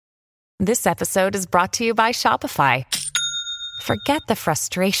This episode is brought to you by Shopify. Forget the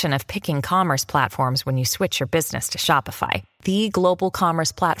frustration of picking commerce platforms when you switch your business to Shopify, the global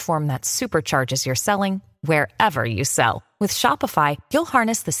commerce platform that supercharges your selling wherever you sell. With Shopify, you'll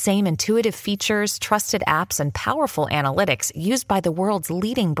harness the same intuitive features, trusted apps, and powerful analytics used by the world's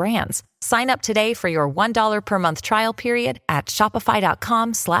leading brands. Sign up today for your $1 per month trial period at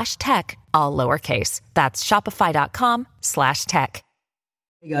shopify.com/tech, all lowercase. That's shopify.com/tech.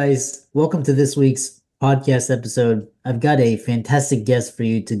 Hey guys, welcome to this week's podcast episode. I've got a fantastic guest for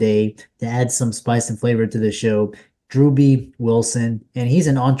you today to add some spice and flavor to the show, Drewbie Wilson, and he's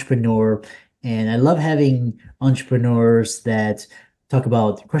an entrepreneur. And I love having entrepreneurs that talk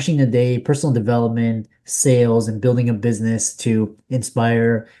about crushing the day, personal development, sales, and building a business to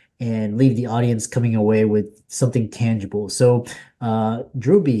inspire and leave the audience coming away with something tangible. So,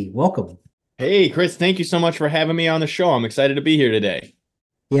 Drewbie, welcome. Hey, Chris, thank you so much for having me on the show. I'm excited to be here today.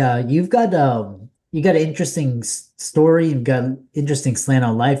 Yeah, you got an interesting story. You've got an interesting slant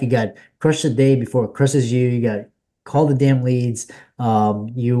on life. You got crush the day before it crushes you. You got call the damn leads.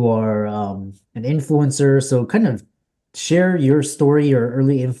 You are an influencer. So kind of share your story, your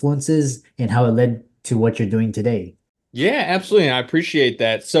early influences, and how it led to what you're doing today. Yeah, absolutely. And I appreciate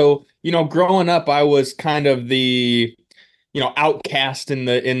that. So, growing up, I was kind of the outcast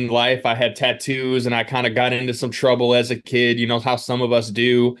in life. I had tattoos and I kind of got into some trouble as a kid, how some of us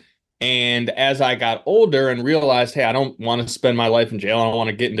do. And as I got older and realized, hey, I don't want to spend my life in jail. I don't want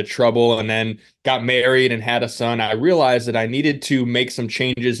to get into trouble. And then got married and had a son. I realized that I needed to make some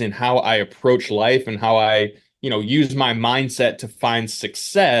changes in how I approach life and how I, use my mindset to find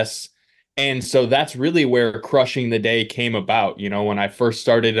success. And so that's really where crushing the day came about. When I first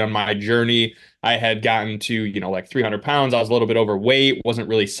started on my journey, I had gotten to, like 300 pounds. I was a little bit overweight, wasn't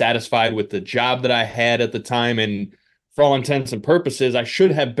really satisfied with the job that I had at the time. And for all intents and purposes, I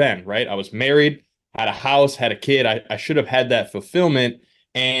should have been, right? I was married, had a house, had a kid. I should have had that fulfillment.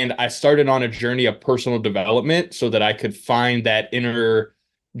 And I started on a journey of personal development so that I could find that inner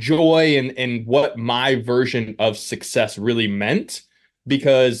joy and what my version of success really meant,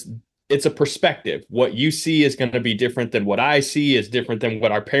 because it's a perspective. What you see is going to be different than what I see, is different than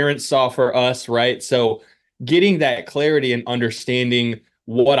what our parents saw for us, right? So getting that clarity and understanding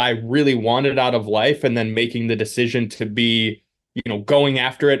what I really wanted out of life and then making the decision to be, going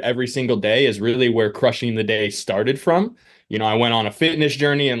after it every single day is really where crushing the day started from. I went on a fitness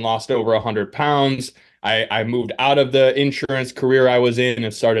journey and lost over 100 pounds. I moved out of the insurance career I was in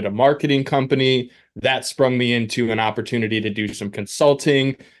and started a marketing company. That sprung me into an opportunity to do some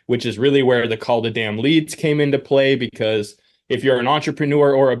consulting, which is really where the call to damn leads came into play. Because if you're an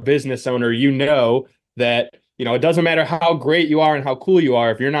entrepreneur or a business owner, that, it doesn't matter how great you are and how cool you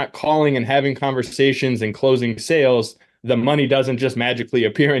are. If you're not calling and having conversations and closing sales, the money doesn't just magically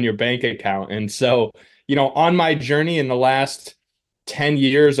appear in your bank account. And so, on my journey in the last 10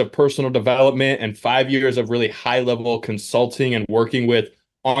 years of personal development and 5 years of really high level consulting and working with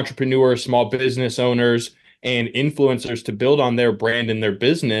entrepreneurs, small business owners, and influencers to build on their brand and their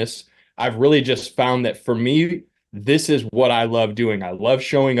business, I've really just found that for me, this is what I love doing. I love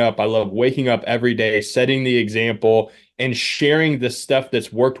showing up. I love waking up every day, setting the example, and sharing the stuff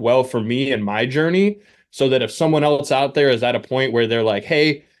that's worked well for me and my journey, so that if someone else out there is at a point where they're like,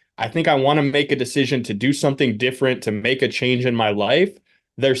 hey, I think I want to make a decision to do something different, to make a change in my life,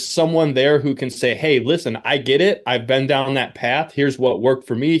 there's someone there who can say, hey, listen, I get it. I've been down that path. Here's what worked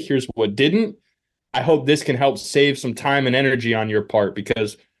for me. Here's what didn't. I hope this can help save some time and energy on your part,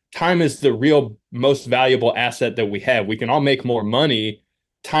 because time is the real most valuable asset that we have. We can all make more money.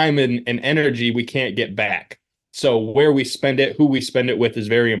 Time and energy we can't get back. So where we spend it, who we spend it with is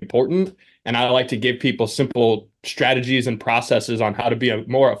very important. And I like to give people simple strategies and processes on how to be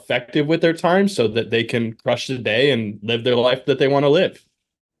more effective with their time so that they can crush the day and live their life that they want to live.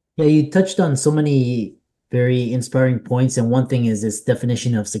 Yeah, you touched on so many very inspiring points. And one thing is this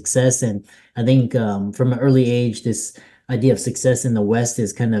definition of success. And I think from an early age, this idea of success in the West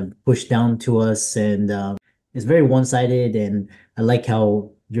is kind of pushed down to us, and it's very one-sided. And I like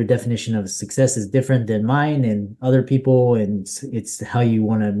how your definition of success is different than mine and other people, and it's how you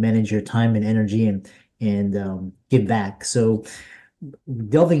want to manage your time and energy and give back. So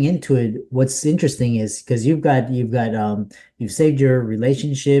delving into it, what's interesting is because you've saved your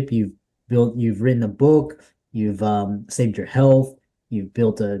relationship, you've written a book, you've saved your health, you've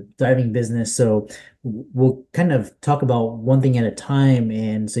built a thriving business. So we'll kind of talk about one thing at a time.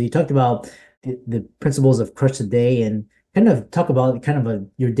 And so you talked about the principles of crush the day, and kind of talk about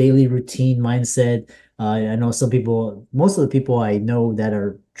your daily routine mindset. I know most of the people I know that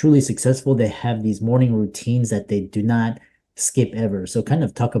are truly successful, they have these morning routines that they do not skip ever. So kind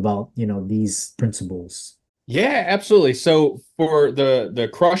of talk about, these principles. Yeah, absolutely. So for the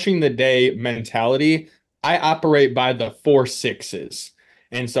crushing the day mentality, I operate by the 4 6s.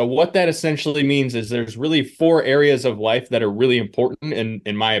 And so what that essentially means is there's really 4 areas of life that are really important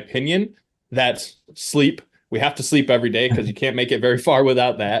in my opinion. That's sleep. We have to sleep every day because you can't make it very far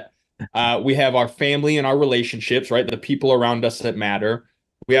without that. We have our family and our relationships, right? The people around us that matter.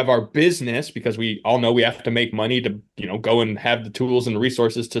 We have our business because we all know we have to make money to, go and have the tools and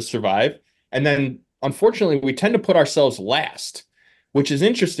resources to survive. And then unfortunately, we tend to put ourselves last, which is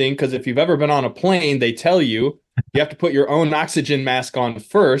interesting because if you've ever been on a plane, they tell you you have to put your own oxygen mask on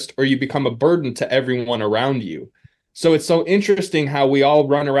first, or you become a burden to everyone around you. So it's so interesting how we all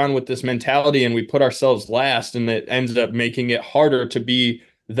run around with this mentality and we put ourselves last, and it ends up making it harder to be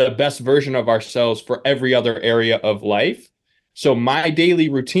the best version of ourselves for every other area of life. So my daily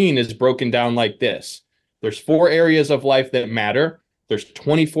routine is broken down like this. There's 4 areas of life that matter. There's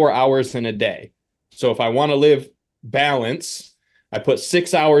 24 hours in a day. So if I want to live balance, I put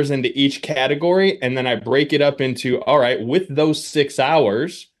 6 hours into each category, and then I break it up into, all right, with those 6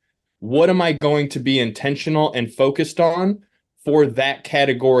 hours, what am I going to be intentional and focused on for that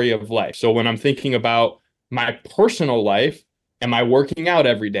category of life? So when I'm thinking about my personal life, am I working out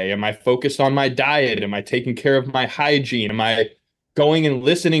every day? Am I focused on my diet? Am I taking care of my hygiene? Am I going and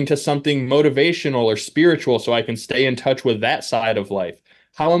listening to something motivational or spiritual so I can stay in touch with that side of life?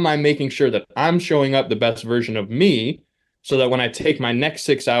 How am I making sure that I'm showing up the best version of me so that when I take my next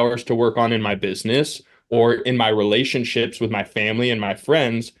 6 hours to work on in my business or in my relationships with my family and my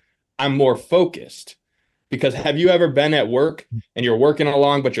friends, I'm more focused? Because have you ever been at work and you're working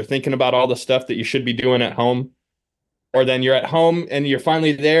along, but you're thinking about all the stuff that you should be doing at home? Or then you're at home and you're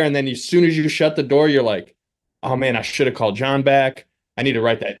finally there, and then as soon as you shut the door, you're like, oh man, I should have called John back. I need to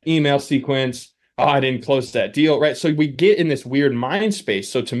write that email sequence. Oh, I didn't close that deal, right? So we get in this weird mind space.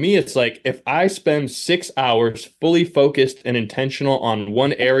 So to me, it's like if I spend 6 hours fully focused and intentional on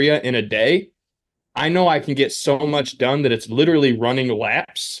one area in a day, I know I can get so much done that it's literally running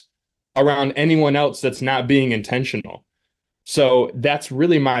laps around anyone else that's not being intentional. So that's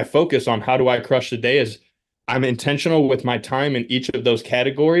really my focus on how do I crush the day is I'm intentional with my time in each of those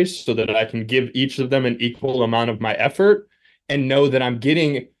categories so that I can give each of them an equal amount of my effort and know that I'm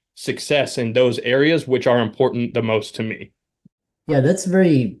getting success in those areas which are important the most to me. Yeah, that's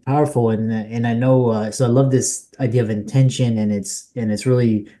very powerful, and I know. So I love this idea of intention, and it's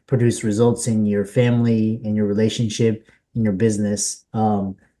really produced results in your family, in your relationship, in your business.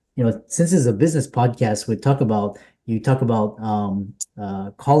 Since it's a business podcast, you talk about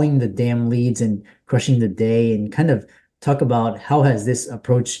calling the damn leads and crushing the day, and kind of talk about how has this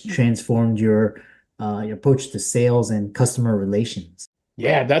approach transformed your approach to sales and customer relations.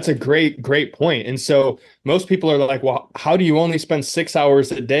 Yeah, that's a great point. And so most people are like, well, how do you only spend 6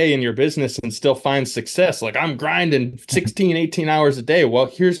 hours a day in your business and still find success? Like I'm grinding 16, 18 hours a day. Well,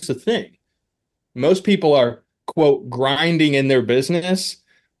 here's the thing. Most people are, quote, grinding in their business,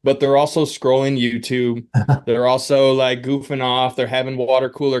 but they're also scrolling YouTube. They're also like goofing off. They're having water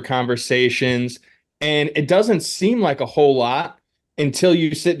cooler conversations. And it doesn't seem like a whole lot until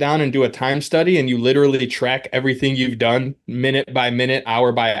you sit down and do a time study and you literally track everything you've done minute by minute,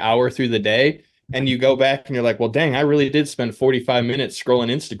 hour by hour through the day. And you go back and you're like, well, dang, I really did spend 45 minutes scrolling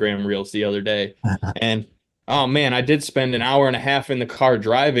Instagram reels the other day. And oh man, I did spend an hour and a half in the car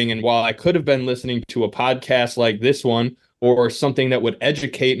driving. And while I could have been listening to a podcast like this one or something that would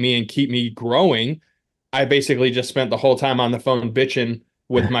educate me and keep me growing, I basically just spent the whole time on the phone bitching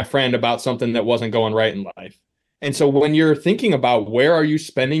with my friend about something that wasn't going right in life. And so when you're thinking about where are you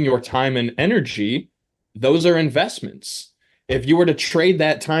spending your time and energy, those are investments. If you were to trade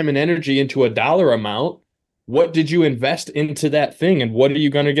that time and energy into a dollar amount, what did you invest into that thing and what are you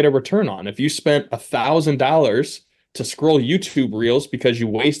going to get a return on? If you spent $1,000 to scroll YouTube reels because you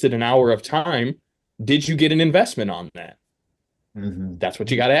wasted an hour of time, did you get an investment on that? Mm-hmm. That's what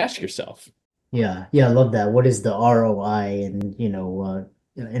you got to ask yourself. Yeah, yeah, I love that. What is the ROI? And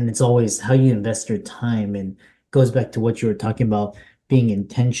and it's always how you invest your time, and goes back to what you were talking about, being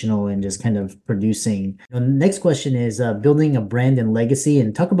intentional and just kind of producing. The next question is building a brand and legacy,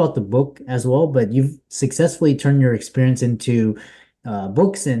 and talk about the book as well. But you've successfully turned your experience into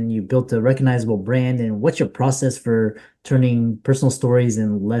books, and you built a recognizable brand. And what's your process for turning personal stories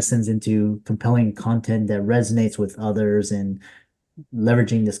and lessons into compelling content that resonates with others, and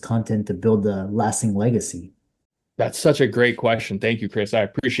leveraging this content to build a lasting legacy? That's such a great question. Thank you, Chris. I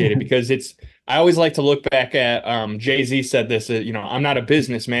appreciate it because I always like to look back at, Jay-Z said this, I'm not a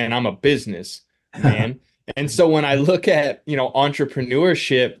businessman, I'm a business man. And so when I look at,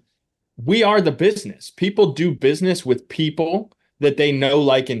 entrepreneurship, we are the business. People do business with people that they know,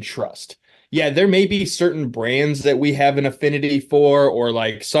 like, and trust. Yeah, there may be certain brands that we have an affinity for or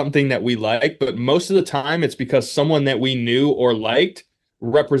like something that we like, but most of the time it's because someone that we knew or liked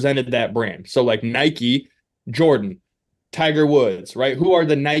represented that brand. So like Nike, Jordan, Tiger Woods, right? Who are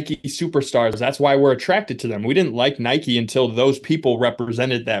the Nike superstars? That's why we're attracted to them. We didn't like Nike until those people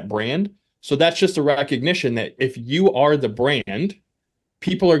represented that brand. So that's just a recognition that if you are the brand,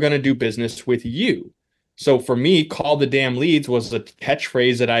 people are going to do business with you. So for me, call the damn leads was a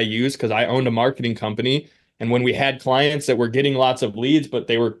catchphrase that I used because I owned a marketing company. And when we had clients that were getting lots of leads, but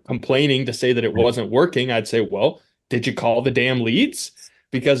they were complaining to say that it wasn't working, I'd say, well, did you call the damn leads?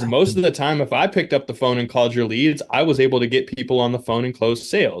 Because most of the time, if I picked up the phone and called your leads, I was able to get people on the phone and close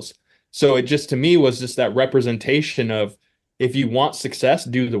sales. So it just, to me, was just that representation of, if you want success,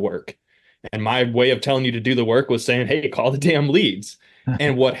 do the work. And my way of telling you to do the work was saying, hey, call the damn leads.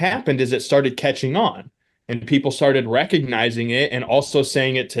 And what happened is it started catching on and people started recognizing it and also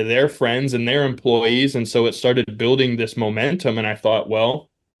saying it to their friends and their employees. And so it started building this momentum. And I thought, well,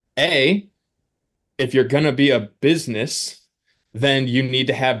 A, if you're going to be a business, then you need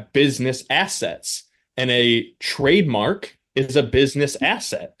to have business assets. And a trademark is a business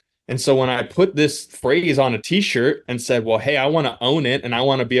asset. And so when I put this phrase on a t-shirt and said, well, hey, I want to own it and I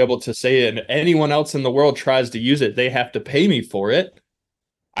want to be able to say it, and anyone else in the world tries to use it, they have to pay me for it.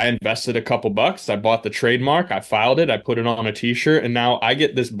 I invested a couple bucks. I bought the trademark. I filed it. I put it on a t-shirt. And now I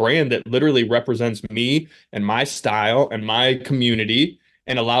get this brand that literally represents me and my style and my community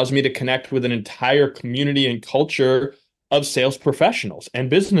and allows me to connect with an entire community and culture of sales professionals and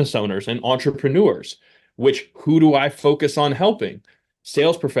business owners and entrepreneurs, which who do I focus on helping?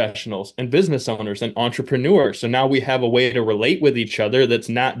 Sales professionals and business owners and entrepreneurs. So now we have a way to relate with each other that's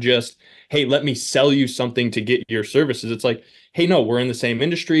not just, hey, let me sell you something to get your services. It's like, hey, no, we're in the same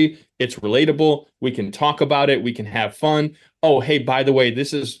industry. It's relatable. We can talk about it. We can have fun. Oh, hey, by the way,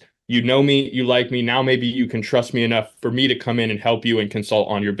 this is, you know me, you like me. Now maybe you can trust me enough for me to come in and help you and consult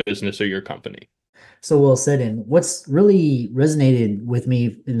on your business or your company. So well said. And what's really resonated with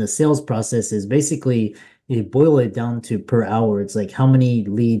me in the sales process is basically you boil it down to per hour. It's like how many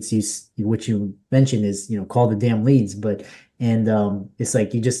leads which you mentioned is, call the damn leads, but it's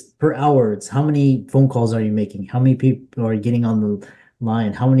like you just per hour, it's how many phone calls are you making? How many people are getting on the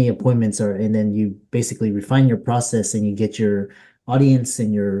line? How many appointments and then you basically refine your process and you get your audience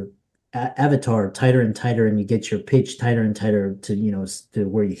and your avatar tighter and tighter, and you get your pitch tighter and tighter to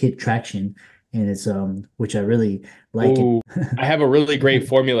where you hit traction. And it's which I really like. Ooh, I have a really great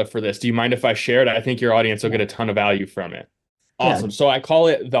formula for this. Do you mind if I share it? I think your audience will get a ton of value from it. Awesome. Yeah. So I call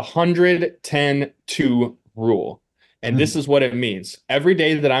it the 110-2 rule. And this is what it means. Every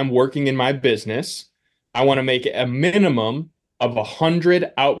day that I'm working in my business, I want to make a minimum of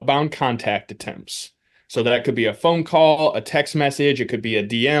 100 outbound contact attempts. So that could be a phone call, a text message, it could be a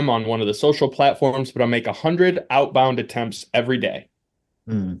DM on one of the social platforms, but I'll make 100 outbound attempts every day.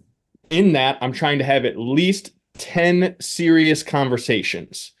 Mm. In that, I'm trying to have at least 10 serious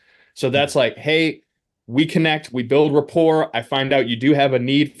conversations. So that's like, hey, we connect, we build rapport. I find out you do have a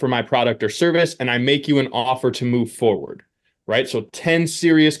need for my product or service, and I make you an offer to move forward, right? So 10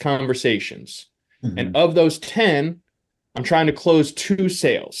 serious conversations. Mm-hmm. And of those 10, I'm trying to close 2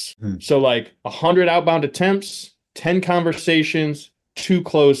 sales. So like 100 outbound attempts, 10 conversations, 2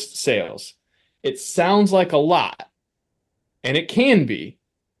 closed sales. It sounds like a lot, and it can be.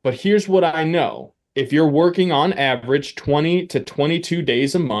 But here's what I know. If you're working on average 20 to 22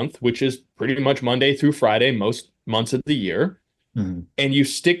 days a month, which is pretty much Monday through Friday, most months of the year, and you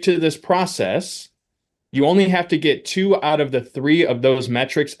stick to this process, you only have to get 2 out of the 3 of those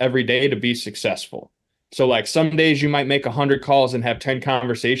metrics every day to be successful. So like some days you might make 100 calls and have 10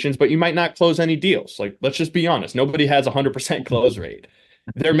 conversations, but you might not close any deals. Like, let's just be honest. Nobody has a 100% close rate.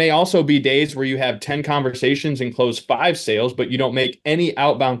 There may also be days where you have 10 conversations and close 5 sales, but you don't make any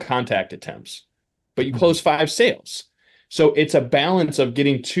outbound contact attempts, but you close 5 sales. So it's a balance of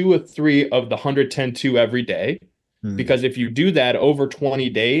getting 2 or 3 of the 110-2 every day. Because if you do that over 20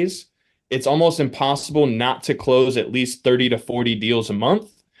 days, it's almost impossible not to close at least 30 to 40 deals a month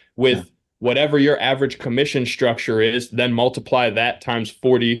with whatever your average commission structure is, then multiply that times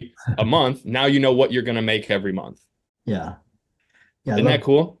 40 a month. Now you know what you're going to make every month. Yeah. Yeah. Isn't that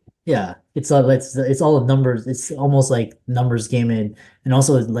cool? Yeah. It's all numbers. It's almost like numbers game, and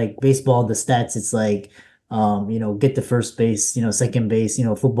also like baseball, the stats, it's like, get to first base, second base,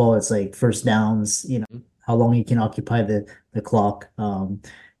 football, it's like first downs, how long you can occupy the clock.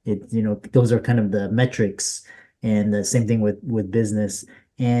 Those are kind of the metrics, and the same thing with business.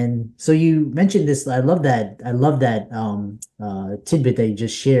 And so you mentioned this. I love that tidbit that you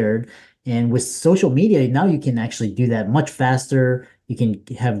just shared. And with social media, now you can actually do that much faster. You can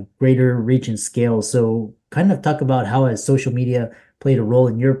have greater reach and scale. So kind of talk about how has social media played a role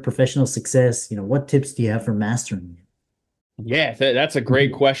in your professional success? What tips do you have for mastering it? Yeah, that's a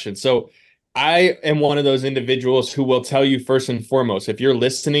great question. So I am one of those individuals who will tell you first and foremost, if you're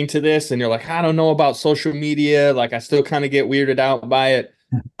listening to this and you're like, I don't know about social media, like I still kind of get weirded out by it.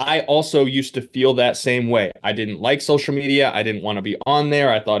 I also used to feel that same way. I didn't like social media. I didn't want to be on there.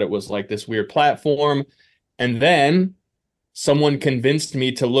 I thought it was like this weird platform. And then someone convinced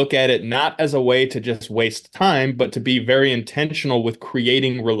me to look at it not as a way to just waste time, but to be very intentional with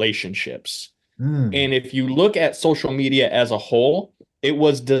creating relationships. Mm. And if you look at social media as a whole, it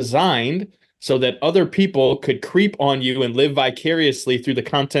was designed so that other people could creep on you and live vicariously through the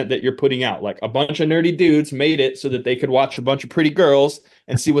content that you're putting out. Like a bunch of nerdy dudes made it so that they could watch a bunch of pretty girls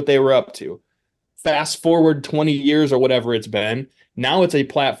and see what they were up to. Fast forward 20 years or whatever it's been. Now it's a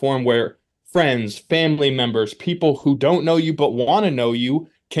platform where friends, family members, people who don't know you but want to know you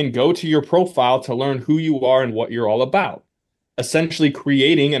can go to your profile to learn who you are and what you're all about, essentially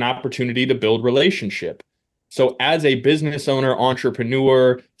creating an opportunity to build relationship. So as a business owner,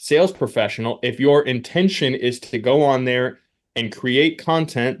 entrepreneur, sales professional, if your intention is to go on there and create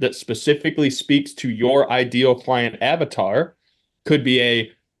content that specifically speaks to your ideal client avatar, could be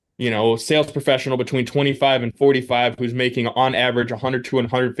a sales professional between 25 and 45 who's making on average 100 to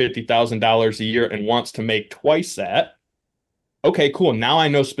 $150,000 a year and wants to make twice that. Okay, cool. Now I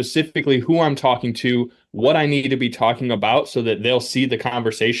know specifically who I'm talking to, what I need to be talking about so that they'll see the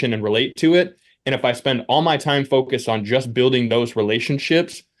conversation and relate to it. And if I spend all my time focused on just building those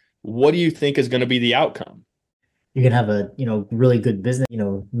relationships, what do you think is going to be the outcome? You're gonna have a really good business.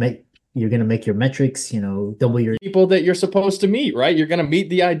 You're gonna make your metrics. Double your. People that you're supposed to meet, right? You're going to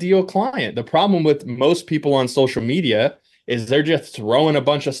meet the ideal client. The problem with most people on social media is they're just throwing a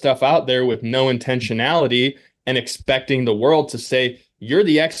bunch of stuff out there with no intentionality and expecting the world to say, you're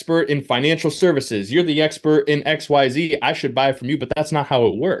the expert in financial services. You're the expert in XYZ. I should buy from you, but that's not how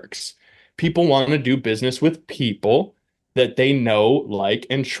it works. People want to do business with people that they know, like,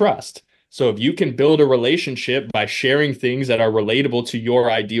 and trust. So if you can build a relationship by sharing things that are relatable to your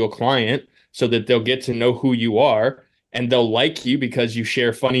ideal client so that they'll get to know who you are and they'll like you because you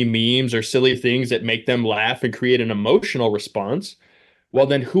share funny memes or silly things that make them laugh and create an emotional response, well,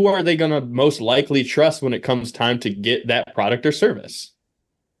 then who are they going to most likely trust when it comes time to get that product or service?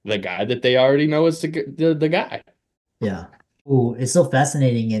 The guy that they already know is the guy. Yeah. Oh, it's so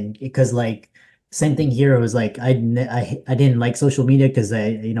fascinating, and because like same thing here. It was like I didn't like social media because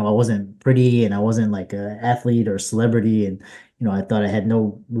I wasn't pretty and I wasn't like a athlete or celebrity, and I thought I had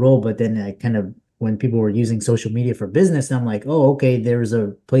no role. But then I kind of when people were using social media for business, I'm like, oh, okay, there's a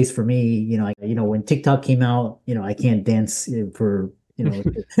place for me. When TikTok came out, I can't dance for I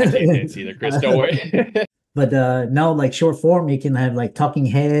can't dance either, Chris. Don't worry. But now like short form, you can have like talking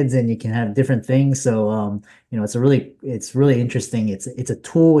heads and you can have different things. So it's really interesting. It's a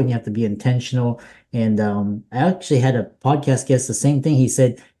tool and you have to be intentional. And I actually had a podcast guest, the same thing. He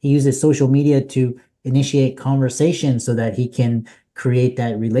said he uses social media to initiate conversation so that he can create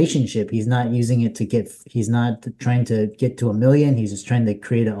that relationship. He's not using it he's not trying to get to a million. He's just trying to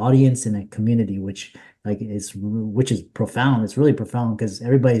create an audience and a community, which is profound. It's really profound because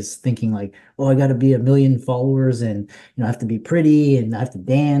everybody's thinking like, oh, I got to be 1 million followers and I have to be pretty and I have to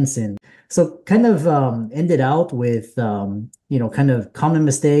dance. And so kind of ended out with kind of common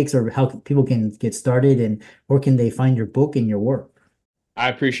mistakes or how people can get started and where can they find your book and your work. I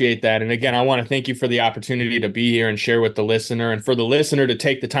appreciate that. And again, I want to thank you for the opportunity to be here and share with the listener and for the listener to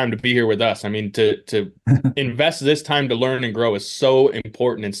take the time to be here with us. I mean, to invest this time to learn and grow is so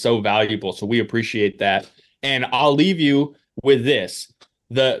important and so valuable. So we appreciate that. And I'll leave you with this.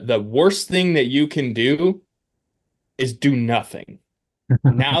 The worst thing that you can do is do nothing.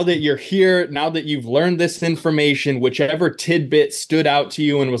 Now that you're here, now that you've learned this information, whichever tidbit stood out to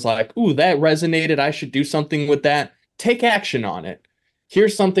you and was like, ooh, that resonated, I should do something with that, take action on it.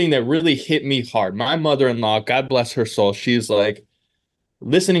 Here's something that really hit me hard. My mother-in-law, God bless her soul, she's like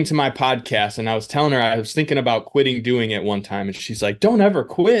listening to my podcast, and I was telling her I was thinking about quitting doing it one time, and she's like, don't ever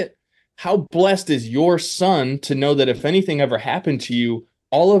quit. How blessed is your son to know that if anything ever happened to you,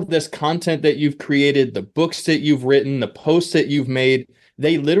 all of this content that you've created, the books that you've written, the posts that you've made,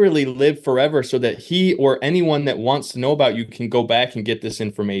 they literally live forever so that he or anyone that wants to know about you can go back and get this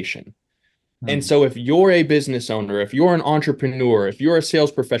information. And so if you're a business owner, if you're an entrepreneur, if you're a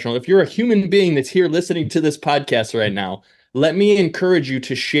sales professional, if you're a human being that's here listening to this podcast right now, let me encourage you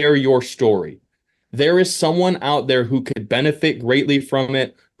to share your story. there is someone out there who could benefit greatly from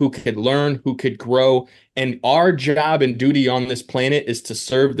it, who could learn, who could grow. And our job and duty on this planet is to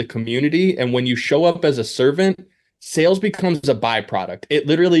serve the community. And when you show up as a servant, sales becomes a byproduct. It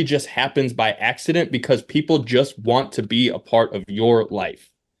literally just happens by accident because people just want to be a part of your life.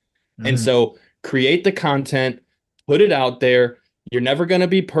 And so create the content, put it out there. You're never going to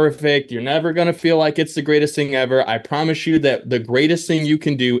be perfect. You're never going to feel like it's the greatest thing ever. I promise you that the greatest thing you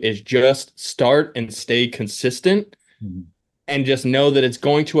can do is just start and stay consistent, and just know that it's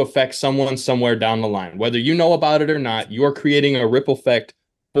going to affect someone somewhere down the line. Whether you know about it or not, you're creating a ripple effect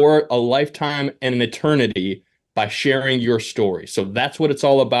for a lifetime and an eternity by sharing your story. So that's what it's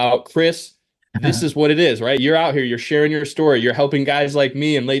all about. Chris, this is what it is, right? You're out here, you're sharing your story. You're helping guys like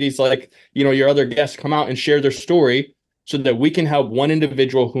me and ladies like, your other guests come out and share their story so that we can help one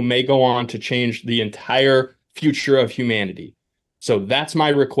individual who may go on to change the entire future of humanity. So that's my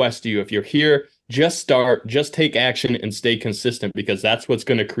request to you. If you're here, just start, just take action and stay consistent, because that's what's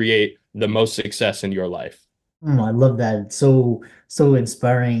going to create the most success in your life. I love that. It's so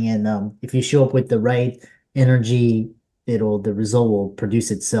inspiring. And if you show up with the right energy, the result will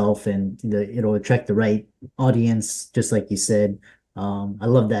produce itself, and it'll attract the right audience, just like you said. I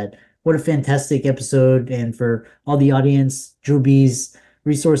love that. What a fantastic episode. And for all the audience, Drewbie's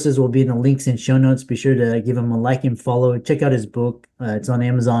resources will be in the links and show notes. Be sure to give him a like and follow. Check out his book. It's on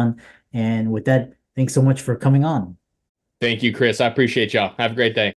Amazon. And with that, thanks so much for coming on. Thank you, Chris. I appreciate y'all. Have a great day.